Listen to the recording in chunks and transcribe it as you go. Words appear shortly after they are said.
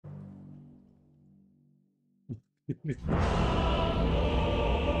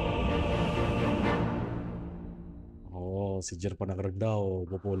Oh, si Jer pernah ngeredau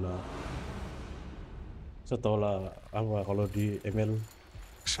bobola. Saya tahu lah apa kalau di ML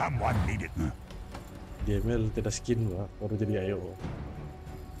Someone needed. di ML tidak skin lah, baru jadi ayo.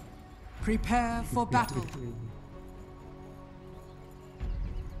 Prepare for battle.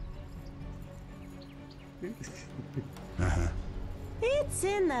 It's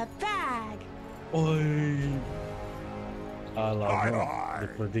in the bag. Oi, alamak, they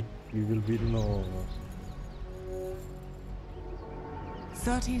predict we will be no.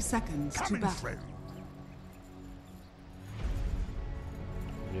 30 seconds to Coming battle. through.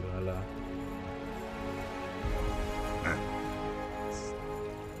 Gila lah.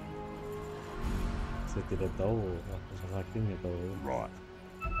 Saya tidak tahu apa saking atau Right.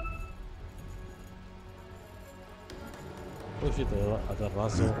 oh shit ada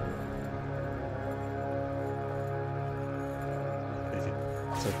Razo.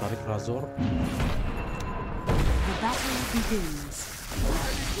 Saya tarik Razor. The battle begins.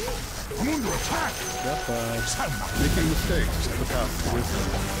 I'm under attack. Dapat. So much. Making mistakes. Look out for wisdom.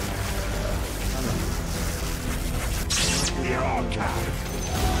 Here I come.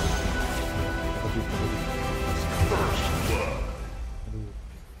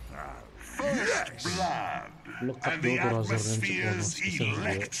 Yes. Blood. Lekat And the dulu Razornya atmosphere's bisa dia.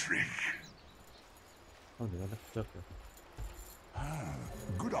 electric. Oh, dia ada kejar ya.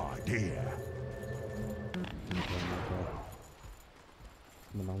 Good idea.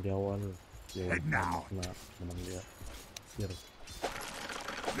 Menang di awal ya, Head now. menang dia akhir.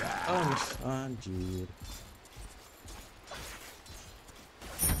 Anjir.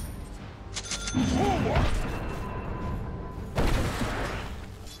 Forward.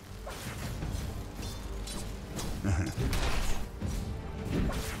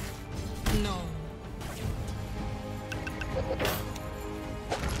 No.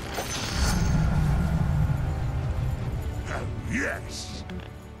 Yes.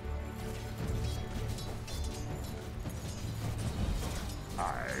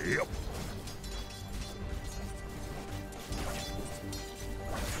 Yep.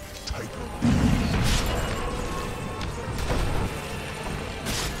 Take it.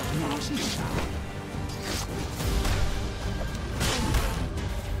 Nice and sound.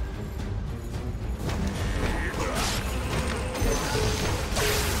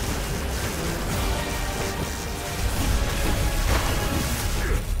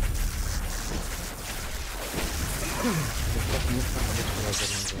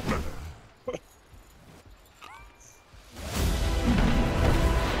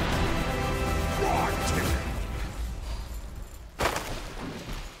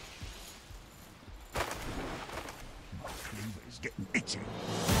 Getting itchy.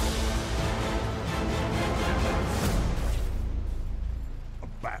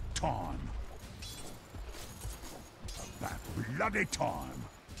 About time. About bloody time.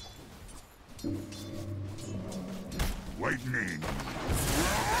 Waiting in.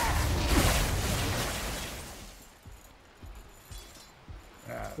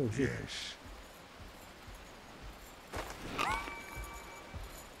 Oh shit. Yes.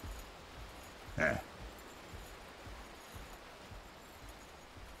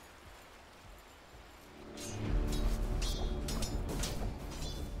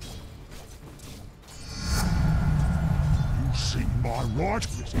 You see my right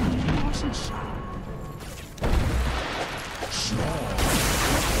wrist. Nice and sound.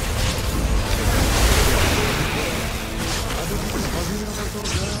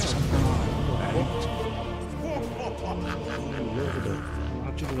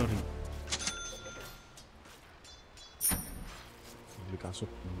 Maju lari. Beli kasut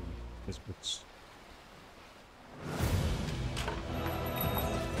di Facebook.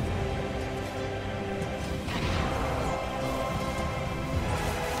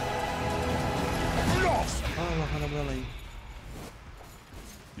 Lost. Ah, mana lagi?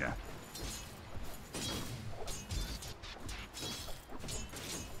 Yeah.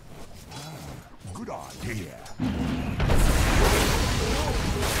 Good idea.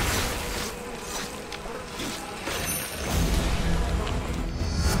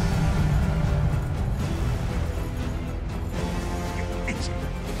 Itchy.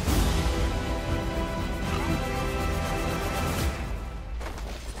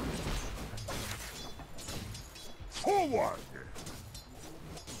 Forward.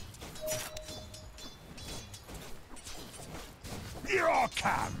 Here I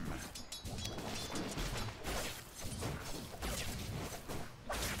come.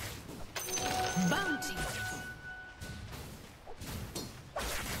 Bounty.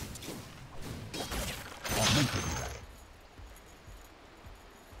 I'm meant to do that.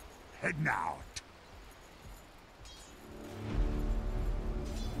 Heading out.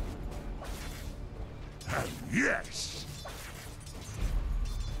 Yes.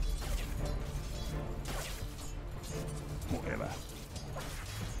 Whatever.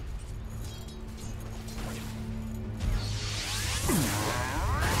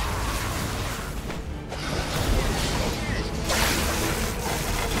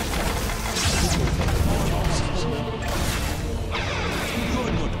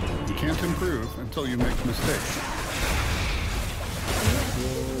 You can't improve until you make mistakes.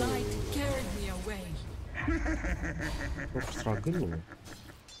 Light carried me away. Struggle loh.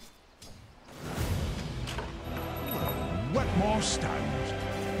 Wet more stones.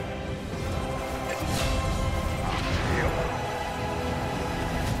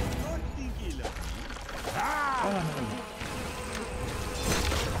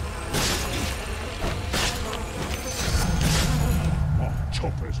 My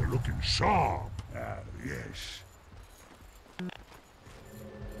choppers are looking sharp. Yes.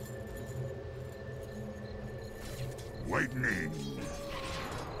 Waiting in.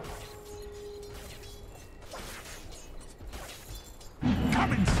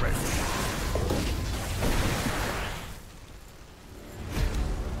 Coming fresh.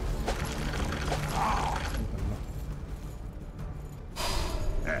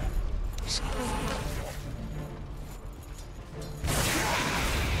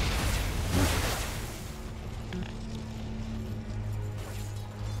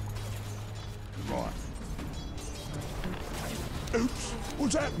 Right. Oops,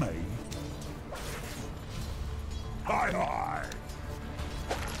 was that me? Hi, hi.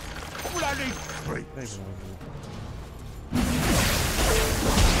 Bloody Hey, creeps. benar.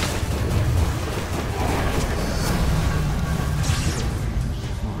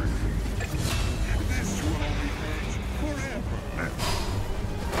 This will be hers forever.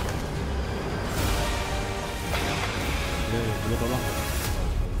 Dia tolong.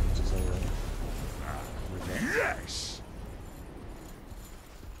 Selesai ya. Yes.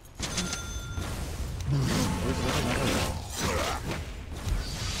 Tapi sebenarnya kenapa ya?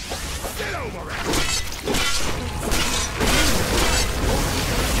 Get over it.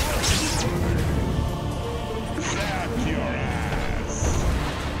 Slap your ass.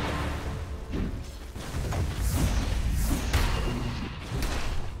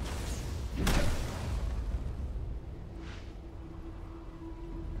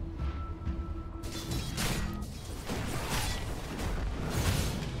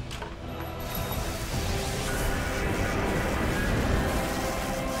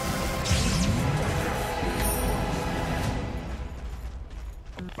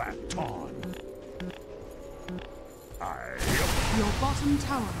 Back time. Your bottom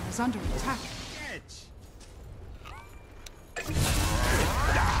tower is under attack.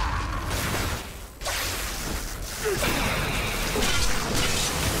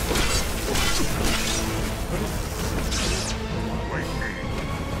 Wait me.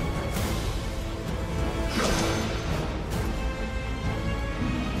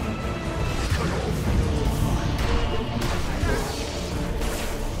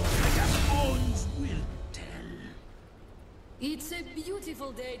 It's a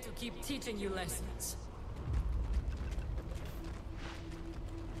beautiful day to keep teaching you lessons.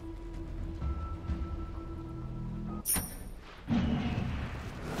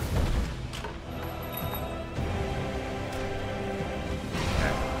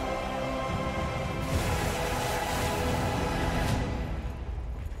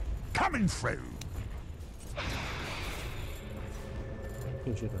 Coming through.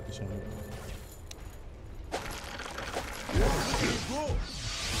 Oh shit, ada sana.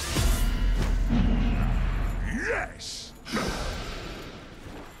 Yes.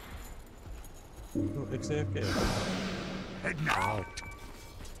 Oh, XFK ya? Heading out.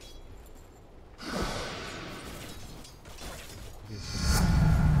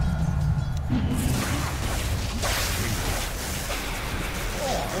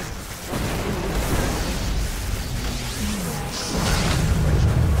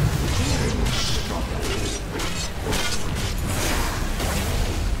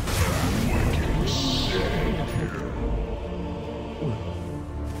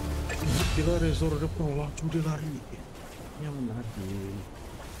 Gila resor depan langsung dia lari. Yang menarik.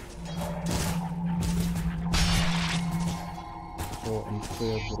 Oh,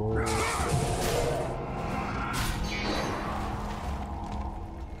 unfair bro.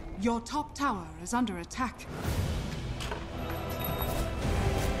 Your top tower is under attack.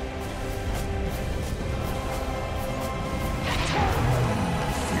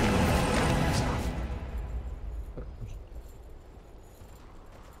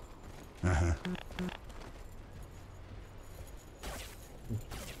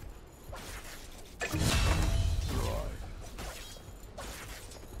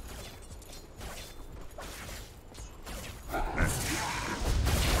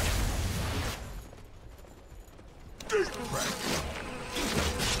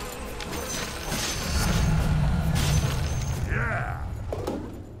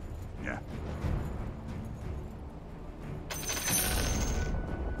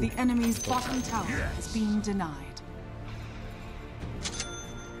 The enemy's bottom tower has been denied.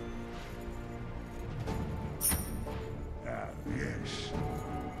 Yes.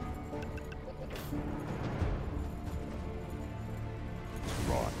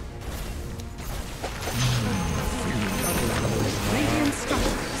 Right. Radiant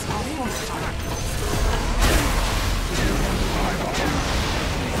structures are fortified.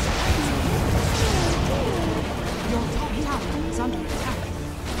 Your top tower is under attack.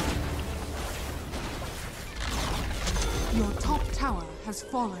 Your top tower has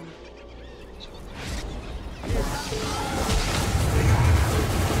fallen.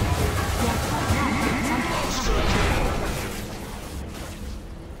 Your top tower is under attack.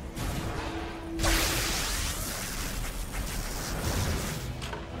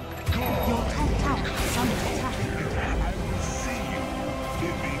 Your top tower is under attack. I will see you.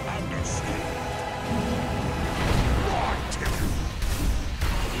 Give me understand.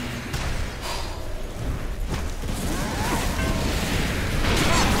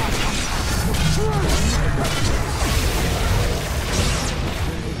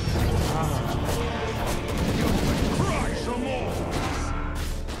 Cry some more.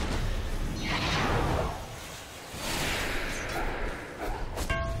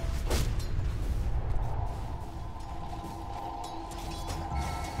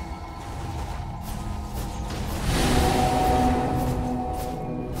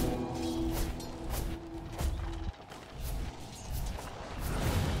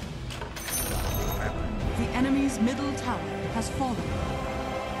 The enemy's middle tower has fallen.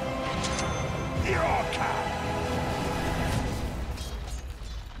 Your cat.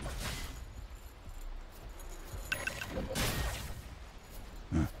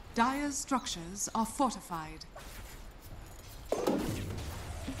 Dire's structures are fortified.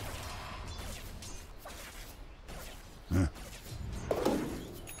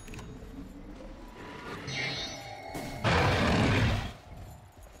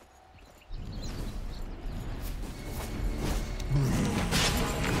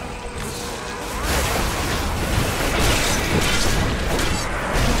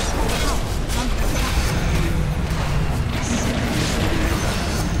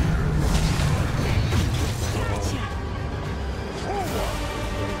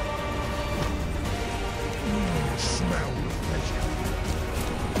 Smell the pleasure.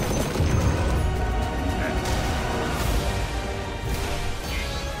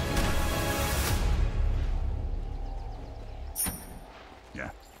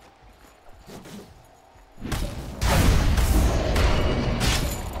 Yeah.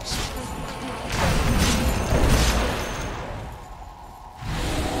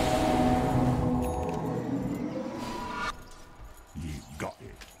 You got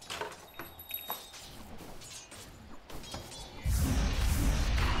it.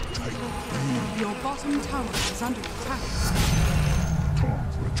 Your bottom tower is under attack.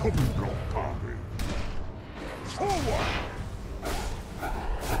 Time for a chopping block party. Forward!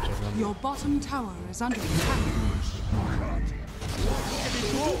 Your bottom tower is under attack.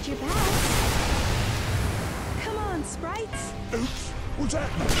 You did your best. Come on, sprites. Oops, what's that?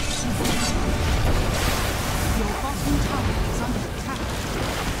 Your bottom tower is under attack.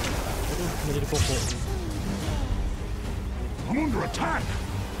 Aduh, menjadi pokok. I'm under attack!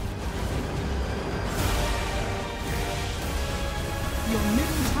 Your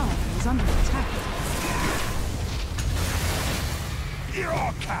middle tower is under attack.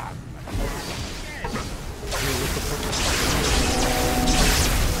 Your cat!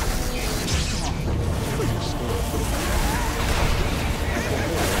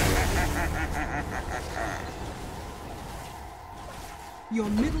 Your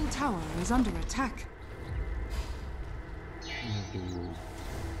middle tower is under attack. Aduh.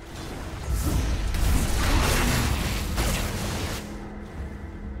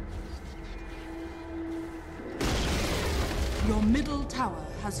 Your middle tower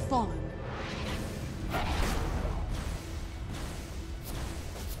has fallen.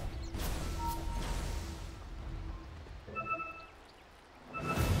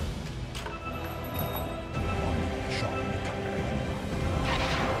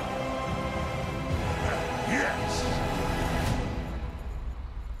 Yes!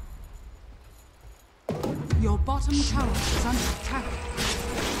 Your bottom tower is under attack.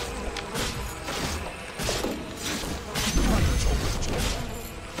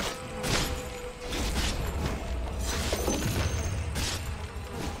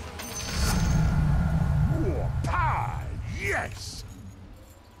 More pie! Yes!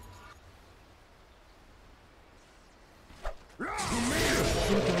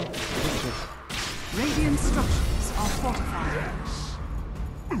 Radiant structures are fortified.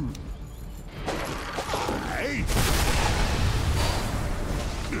 Hey!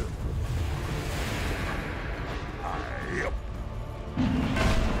 Yep.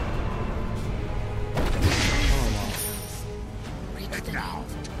 Reach the Now.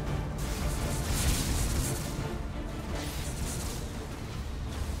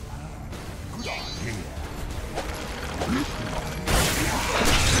 Good idea.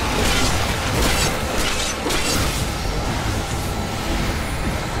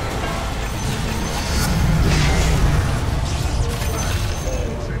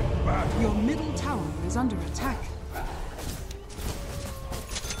 Your middle tower is under attack.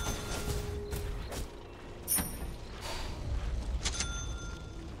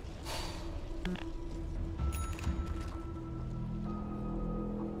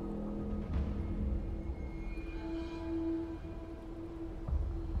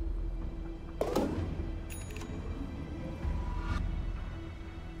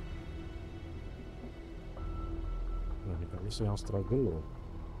 Nah, ini kami yang struggle loh.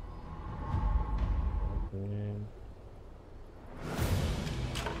 Oke.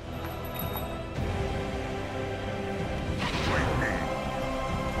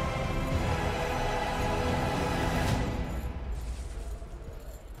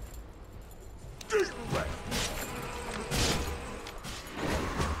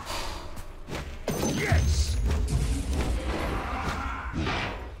 Yes!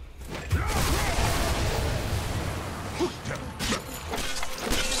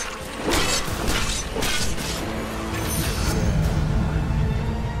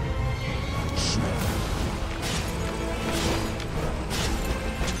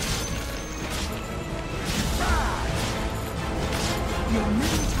 Your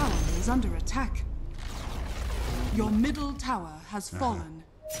middle tower is under attack. Your middle tower has fallen.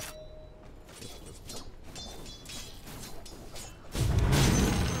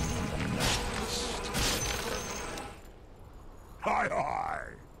 Hi, hi!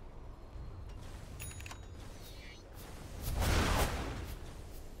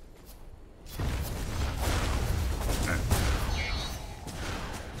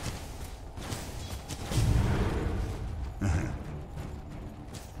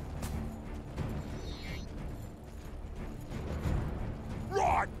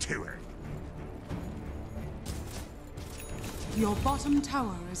 Right to it! Your bottom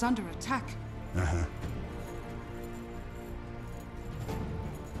tower is under attack.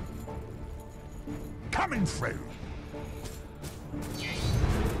 Coming through!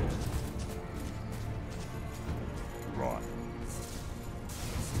 Right.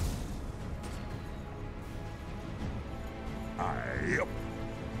 Yep.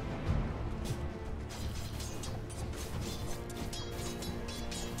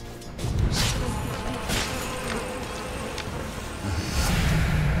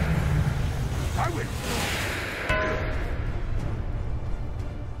 I will.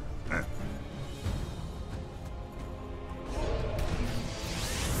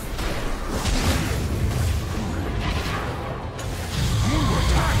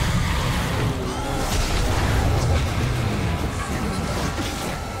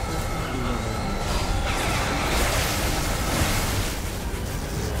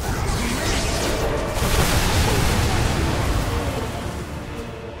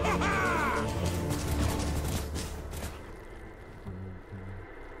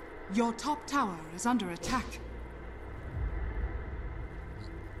 Your top tower is under attack.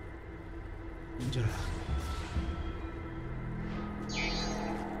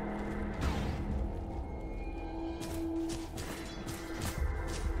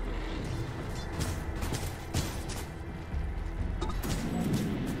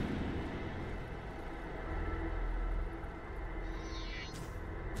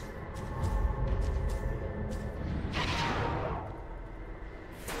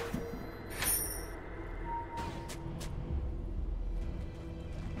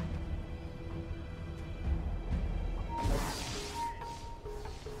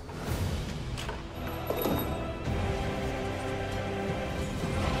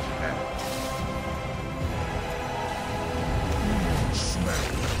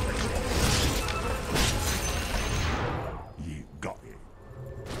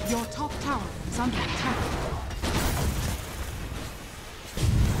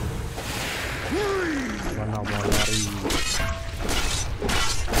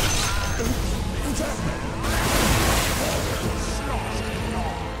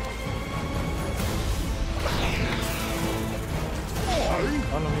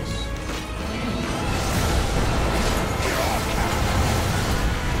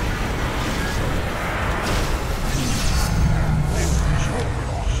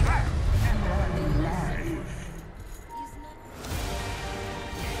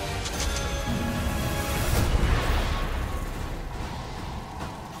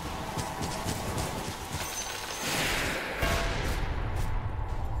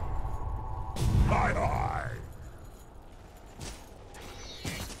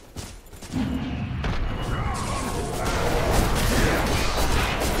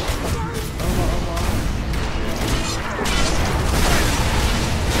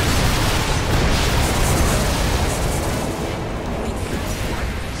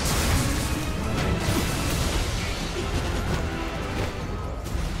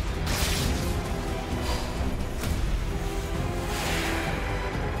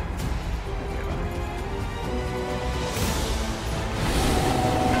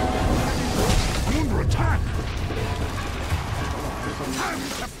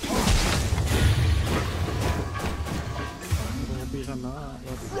 Ngopi sana.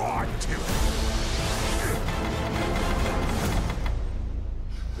 Right to it.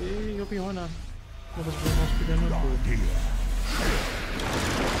 Ngopi mana? Harus ke hospital dulu. Here.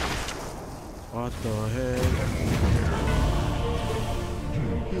 What the heck?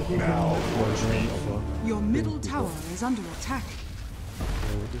 Now, Your middle tower is under attack.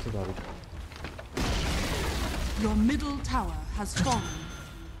 Itu sedap. Your middle tower has fallen.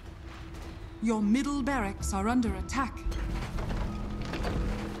 Your middle barracks are under attack.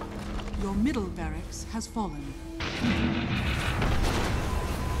 Your middle barracks has fallen.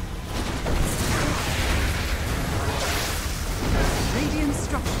 Radiant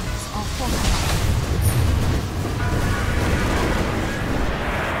structures are fortified.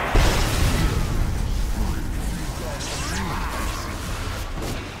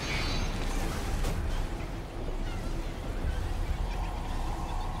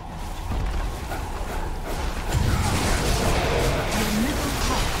 Your middle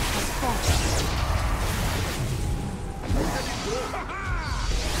tower has fallen.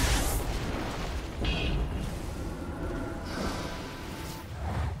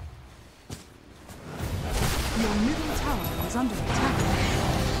 Your middle tower is under attack.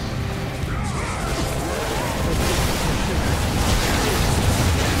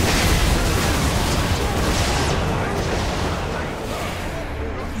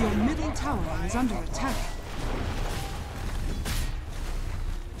 Your middle tower is under attack.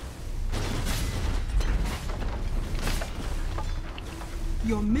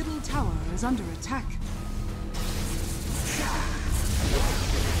 Your middle tower is under attack.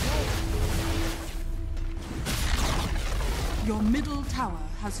 Your middle tower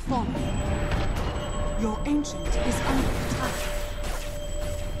has fallen. Your ancient is under attack.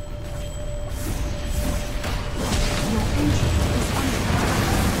 Your ancient is under attack.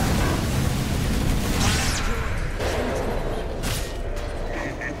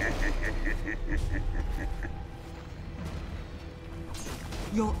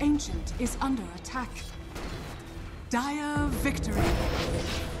 Your ancient is under attack. Dire victory.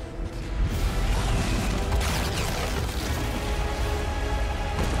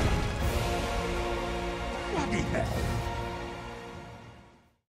 bloody hell.